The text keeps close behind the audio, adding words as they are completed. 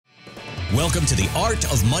Welcome to the Art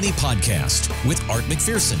of Money podcast with Art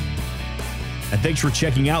McPherson. And thanks for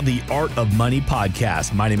checking out the Art of Money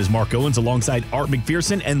podcast. My name is Mark Owens alongside Art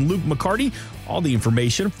McPherson and Luke McCarty. All the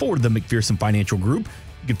information for the McPherson Financial Group,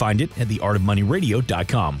 you can find it at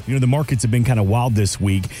theartofmoneyradio.com. You know, the markets have been kind of wild this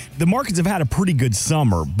week. The markets have had a pretty good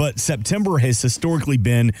summer, but September has historically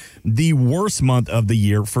been the worst month of the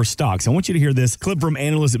year for stocks. I want you to hear this clip from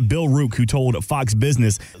analyst Bill Rook, who told Fox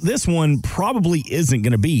Business this one probably isn't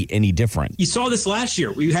going to be any different. You saw this last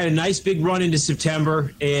year. We had a nice big run into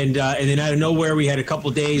September, and then out of nowhere, we had a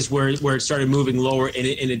couple days where it started moving lower, and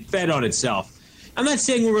it fed on itself. I'm not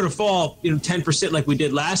saying we're going to fall 10% like we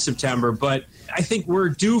did last September, but I think we're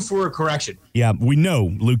due for a correction. Yeah, we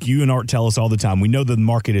know, Luke, you and Art tell us all the time, we know that the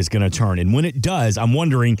market is going to turn. And when it does, I'm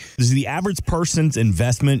wondering, does the average person's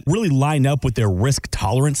investment really line up with their risk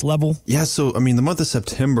tolerance level? Yeah, so, the month of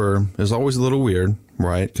September is always a little weird,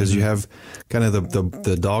 right? Because you have kind of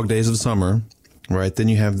the dog days of summer, right? Then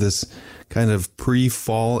you have this kind of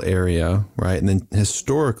pre-fall area, right? And then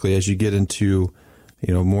historically, as you get into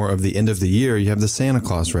more of the end of the year, you have the Santa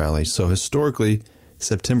Claus rally. So historically,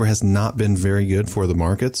 September has not been very good for the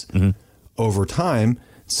markets. Over time,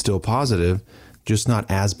 still positive, just not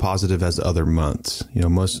as positive as other months.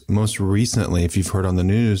 Most recently, if you've heard on the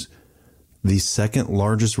news, the second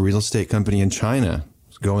largest real estate company in China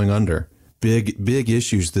is going under. Big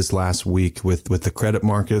issues this last week with the credit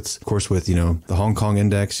markets, of course, with the Hong Kong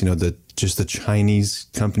index, the Chinese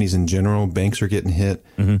companies in general, banks are getting hit.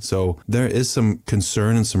 So there is some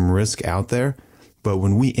concern and some risk out there. But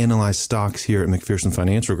when we analyze stocks here at McPherson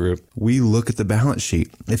Financial Group, we look at the balance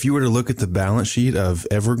sheet. If you were to look at the balance sheet of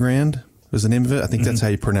Evergrande, was the name of it? I think that's how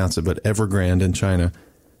you pronounce it, but Evergrande in China,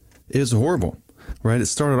 it is horrible, right? It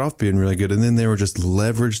started off being really good, and then they were just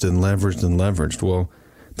leveraged and leveraged and leveraged. Well,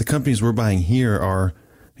 the companies we're buying here are,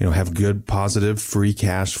 have good positive free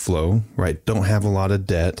cash flow, right? Don't have a lot of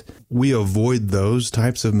debt. We avoid those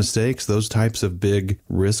types of mistakes, those types of big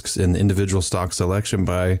risks in individual stock selection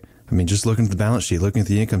by, just looking at the balance sheet, looking at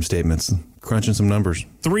the income statements, crunching some numbers.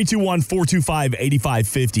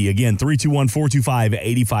 321-425-8550. Again,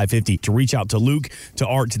 321-425-8550 to reach out to Luke, to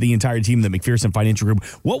Art, to the entire team of the McPherson Financial Group.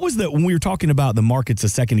 What was when we were talking about the markets a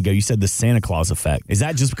second ago, you said the Santa Claus effect. Is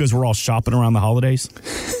that just because we're all shopping around the holidays?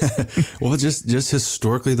 Well, just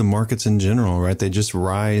historically, the markets in general, right? They just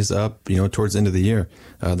rise up, towards the end of the year.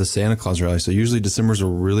 The Santa Claus rally. So usually December's a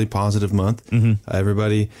really positive month.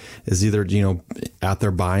 Everybody is either, out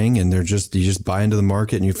there buying, and you just buy into the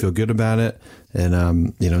market and you feel good about it.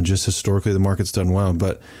 And, just historically, the market's done well.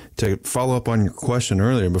 But to follow up on your question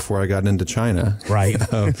earlier, before I got into China, right?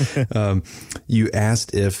 You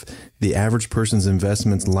asked if the average person's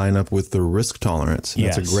investments line up with the risk tolerance.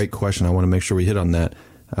 Yes. That's a great question. I want to make sure we hit on that.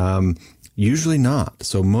 Usually not.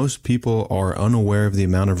 So most people are unaware of the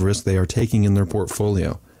amount of risk they are taking in their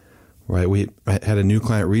portfolio, right? We had a new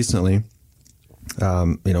client recently,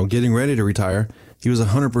 getting ready to retire. He was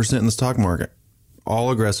 100% in the stock market.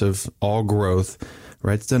 All aggressive, all growth,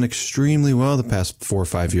 right? It's done extremely well the past 4 or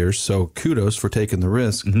 5 years. So kudos for taking the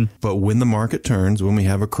risk. But when the market turns, when we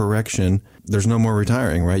have a correction, there's no more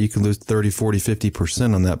retiring, right? You can lose 30, 40,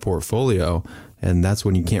 50% on that portfolio, and that's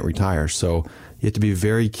when you can't retire. So you have to be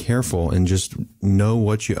very careful and just know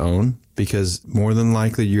what you own, because more than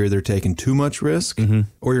likely you're either taking too much risk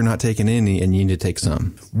or you're not taking any, and you need to take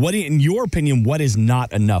some. What, in your opinion, what is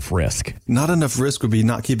not enough risk? Not enough risk would be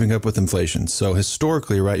not keeping up with inflation. So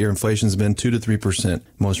historically, right, your inflation's been 2 to 3%.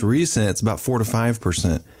 Most recent, it's about 4 to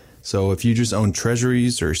 5%. So if you just own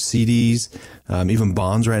treasuries or CDs, even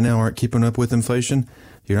bonds right now aren't keeping up with inflation,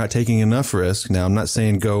 you're not taking enough risk. Now, I'm not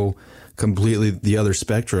saying go completely the other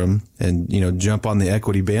spectrum and, jump on the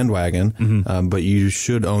equity bandwagon, but you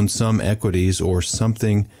should own some equities or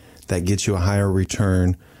something that gets you a higher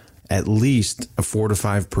return, at least a 4 to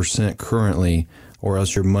 5% currently, or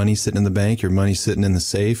else your money's sitting in the bank, your money's sitting in the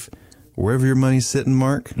safe. Wherever your money's sitting,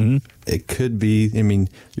 Mark, it could be,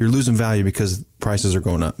 you're losing value because prices are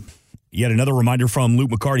going up. Yet another reminder from Luke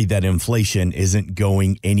McCarty that inflation isn't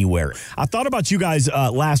going anywhere. I thought about you guys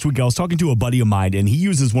last week. I was talking to a buddy of mine, and he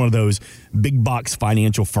uses one of those big box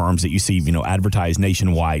financial firms that you see, advertised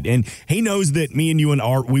nationwide. And he knows that me and you and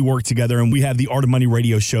Art, we work together, and we have the Art of Money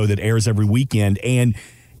radio show that airs every weekend. And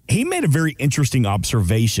he made a very interesting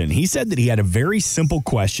observation. He said that he had a very simple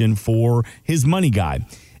question for his money guy.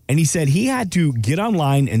 And he said he had to get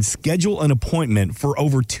online and schedule an appointment for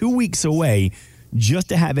over 2 weeks away just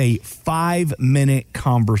to have a 5-minute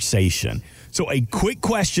conversation. So a quick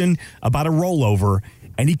question about a rollover,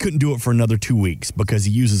 and he couldn't do it for another 2 weeks because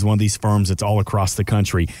he uses one of these firms that's all across the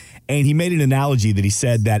country. And he made an analogy that he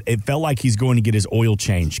said that it felt like he's going to get his oil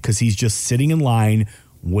changed because he's just sitting in line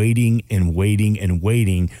waiting and waiting and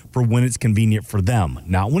waiting for when it's convenient for them.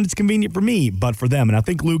 Not when it's convenient for me, but for them. And I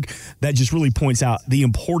think, Luke, that just really points out the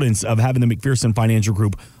importance of having the McPherson Financial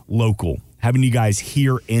Group local, having you guys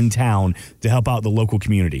here in town to help out the local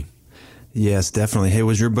community. Yes, definitely. Hey,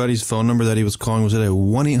 was your buddy's phone number that he was calling, was it a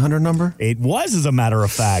 1-800 number? It was, as a matter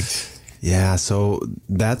of fact. Yeah, so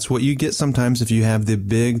that's what you get sometimes if you have the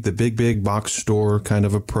big box store kind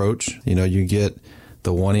of approach. You know, you get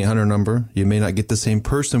the 1-800 number. You may not get the same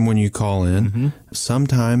person when you call in. Mm-hmm.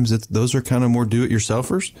 Sometimes those are kind of more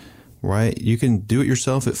do-it-yourselfers, right? You can do it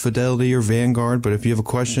yourself at Fidelity or Vanguard, but if you have a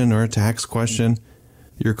question or a tax question,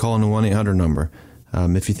 you're calling the 1-800 number.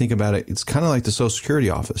 If you think about it, it's kind of like the Social Security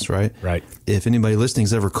office, right? Right. If anybody listening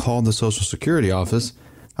has ever called the Social Security office,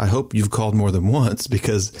 I hope you've called more than once,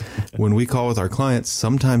 because when we call with our clients,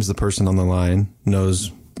 sometimes the person on the line knows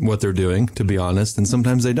what they're doing, to be honest, and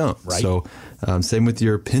sometimes they don't. Right. So same with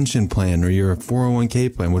your pension plan or your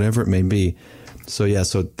 401k plan, whatever it may be. So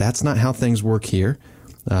that's not how things work here.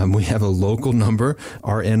 We have a local number,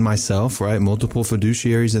 RN myself, right? Multiple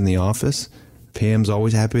fiduciaries in the office. Pam's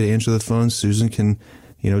always happy to answer the phone. Susan can,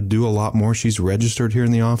 do a lot more. She's registered here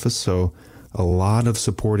in the office. So a lot of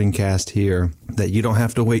supporting cast here that you don't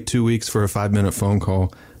have to wait 2 weeks for a 5-minute phone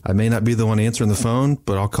call. I may not be the one answering the phone,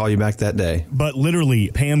 but I'll call you back that day. But literally,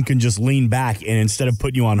 Pam can just lean back, and instead of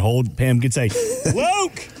putting you on hold, Pam can say,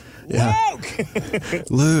 Luke!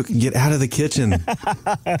 Luke, get out of the kitchen. And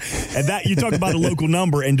that, you talk about a local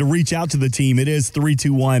number, and to reach out to the team, it is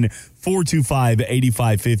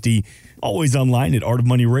 321-425-8550. Always online at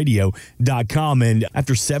artofmoneyradio.com. And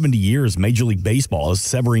after 70 years, Major League Baseball is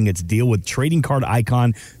severing its deal with trading card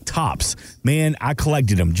icon Topps. Man, I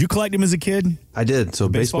collected them. Did you collect them as a kid? I did. So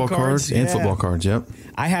baseball cards and football cards, yep.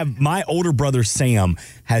 I have, my older brother Sam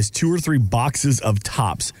has 2 or 3 boxes of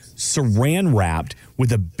Topps saran wrapped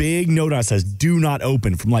with a big note that says "Do not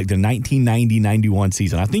open" from like the 1990-91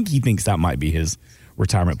 season. I think he thinks that might be his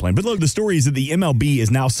retirement plan. But look, the story is that the MLB is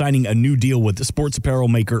now signing a new deal with the sports apparel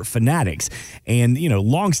maker Fanatics. And,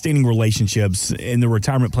 long-standing relationships in the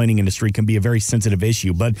retirement planning industry can be a very sensitive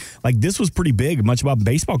issue. But, this was pretty big, much about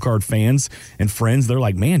baseball card fans and friends. They're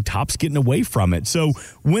like, man, Topps getting away from it. So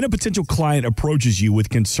when a potential client approaches you with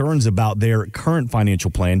concerns about their current financial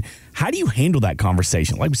plan, how do you handle that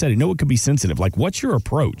conversation? Like we said, I know it could be sensitive. What's your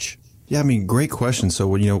approach? Yeah, great question. So,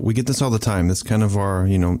 we get this all the time. That's kind of our,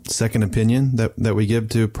 second opinion that we give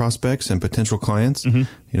to prospects and potential clients.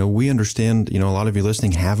 Mm-hmm. We understand, a lot of you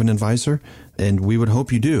listening have an advisor, and we would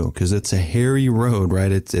hope you do, because it's a hairy road,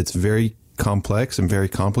 right? It's very complex and very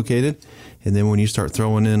complicated. And then when you start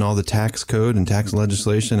throwing in all the tax code and tax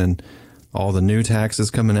legislation and all the new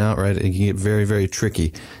taxes coming out, right, it can get very, very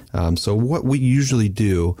tricky. So what we usually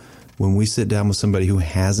do when we sit down with somebody who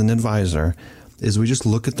has an advisor is we just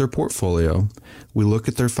look at their portfolio, we look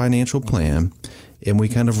at their financial plan, and we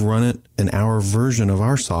kind of run it in our version of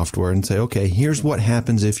our software and say, okay, here's what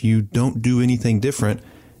happens if you don't do anything different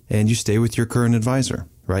and you stay with your current advisor,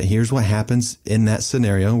 right? Here's what happens in that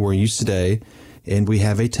scenario where you stay and we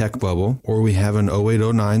have a tech bubble or we have an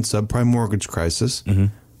 08-09 subprime mortgage crisis, mm-hmm.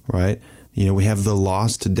 right? We have the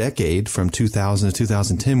lost decade from 2000 to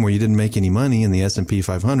 2010 where you didn't make any money in the S&P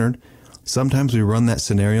 500. Sometimes we run that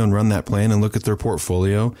scenario and run that plan and look at their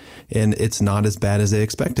portfolio, and it's not as bad as they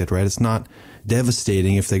expected, right? It's not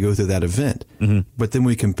devastating if they go through that event. Mm-hmm. But then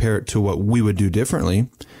we compare it to what we would do differently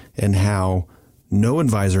and how no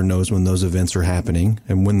advisor knows when those events are happening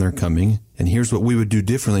and when they're coming. And here's what we would do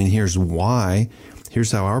differently, and here's why.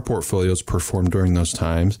 Here's how our portfolios perform during those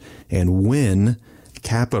times. And when,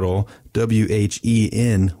 capital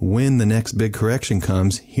WHEN, when the next big correction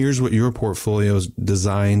comes, here's what your portfolio is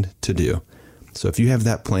designed to do. So if you have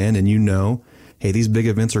that plan and hey, these big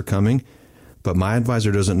events are coming, but my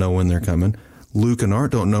advisor doesn't know when they're coming. Luke and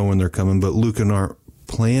Art don't know when they're coming, but Luke and Art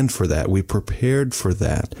planned for that. We prepared for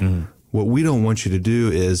that. Mm-hmm. What we don't want you to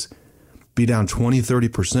do is be down 20,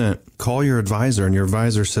 30%, call your advisor, and your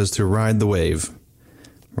advisor says to ride the wave,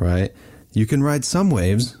 right? You can ride some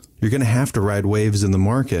waves. You're going to have to ride waves in the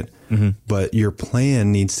market, mm-hmm. but your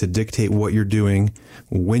plan needs to dictate what you're doing,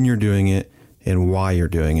 when you're doing it, and why you're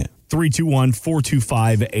doing it.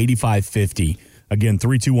 321-425-8550. Again,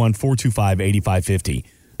 321-425-8550.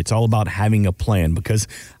 It's all about having a plan, because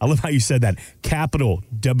I love how you said that. Capital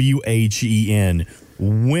WHEN,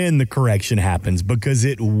 when the correction happens, because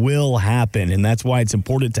it will happen. And that's why it's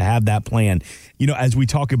important to have that plan. As we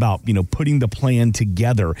talk about, putting the plan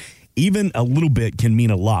together, even a little bit can mean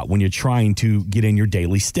a lot when you're trying to get in your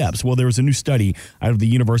daily steps. Well, there was a new study out of the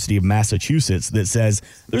University of Massachusetts that says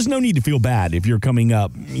there's no need to feel bad if you're coming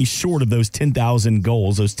up short of those 10,000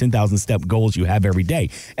 goals, those 10,000 step goals you have every day.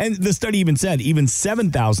 And the study even said even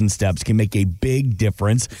 7,000 steps can make a big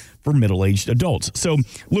difference for middle-aged adults. So,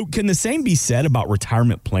 Luke, can the same be said about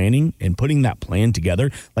retirement planning and putting that plan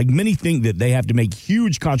together? Like, many think that they have to make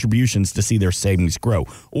huge contributions to see their savings grow.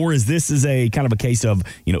 Or is this a kind of a case of,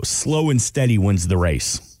 slow and steady wins the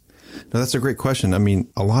race? No, that's a great question. I mean,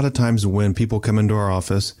 a lot of times when people come into our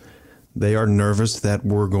office, they are nervous that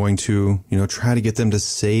we're going to, try to get them to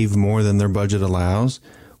save more than their budget allows,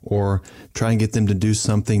 or try and get them to do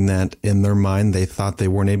something that in their mind they thought they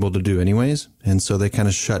weren't able to do anyways. And so they kind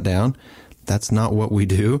of shut down. That's not what we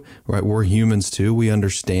do, right? We're humans too. We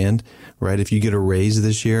understand, right? If you get a raise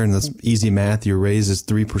this year, and that's easy math, your raise is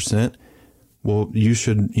 3%. Well, you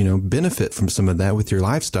should, benefit from some of that with your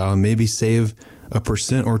lifestyle and maybe save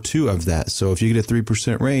 1% or 2% of that. So if you get a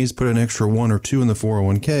 3% raise, put an extra 1 or 2 in the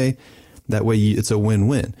 401k. That way it's a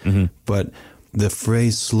win-win. Mm-hmm. But the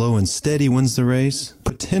phrase slow and steady wins the race,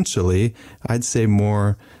 potentially, I'd say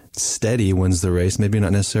more steady wins the race. Maybe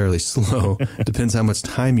not necessarily slow. Depends how much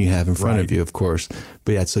time you have in front of you, of course.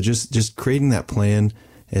 But yeah, so just creating that plan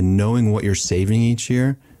and knowing what you're saving each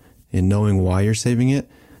year and knowing why you're saving it.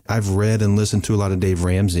 I've read and listened to a lot of Dave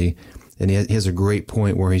Ramsey, and he has a great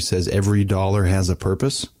point where he says every dollar has a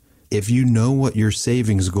purpose. If you know what your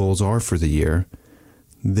savings goals are for the year,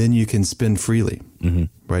 then you can spend freely,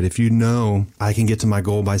 right? If you know I can get to my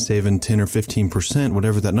goal by saving 10 or 15%,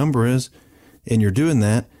 whatever that number is, and you're doing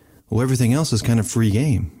that, well, everything else is kind of free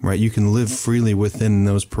game, right? You can live freely within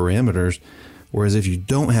those parameters. Whereas if you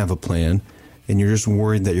don't have a plan and you're just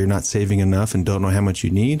worried that you're not saving enough and don't know how much you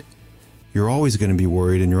need, you're always going to be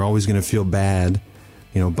worried and you're always going to feel bad,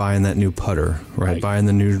 buying that new putter, right? Buying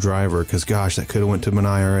the new driver, because gosh, that could have went to an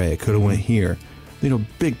IRA. It could have went here.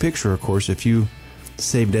 Big picture, of course, if you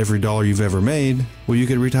saved every dollar you've ever made, well, you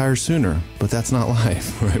could retire sooner, but that's not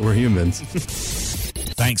life, right? We're humans.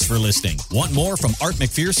 Thanks for listening. Want more from Art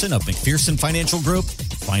McPherson of McPherson Financial Group?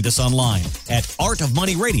 Find us online at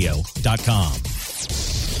artofmoneyradio.com.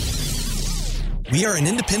 We are an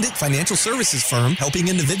independent financial services firm helping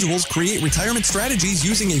individuals create retirement strategies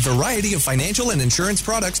using a variety of financial and insurance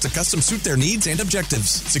products to custom suit their needs and objectives.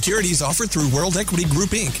 Securities offered through World Equity Group,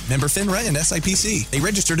 Inc., member FINRA and SIPC, a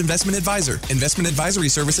registered investment advisor. Investment advisory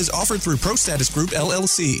services offered through ProStatus Group,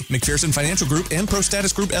 LLC. McPherson Financial Group and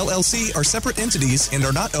ProStatus Group, LLC are separate entities and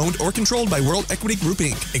are not owned or controlled by World Equity Group,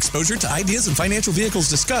 Inc. Exposure to ideas and financial vehicles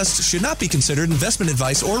discussed should not be considered investment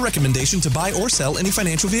advice or recommendation to buy or sell any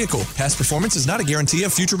financial vehicle. Past performance is not a guarantee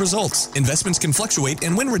of future results. Investments can fluctuate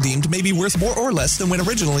and when redeemed may be worth more or less than when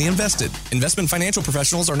originally invested. Investment financial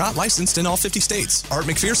professionals are not licensed in all 50 states. Art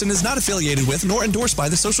McPherson is not affiliated with nor endorsed by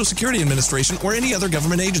the Social Security Administration or any other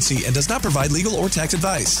government agency and does not provide legal or tax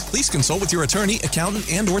advice. Please consult with your attorney,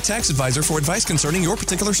 accountant, and or tax advisor for advice concerning your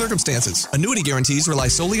particular circumstances. Annuity guarantees rely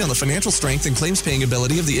solely on the financial strength and claims paying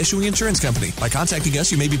ability of the issuing insurance company. By contacting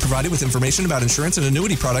us, you may be provided with information about insurance and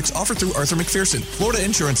annuity products offered through Arthur McPherson. Florida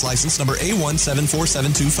Insurance License number A174.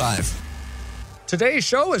 725. Today's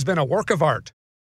show has been a work of art.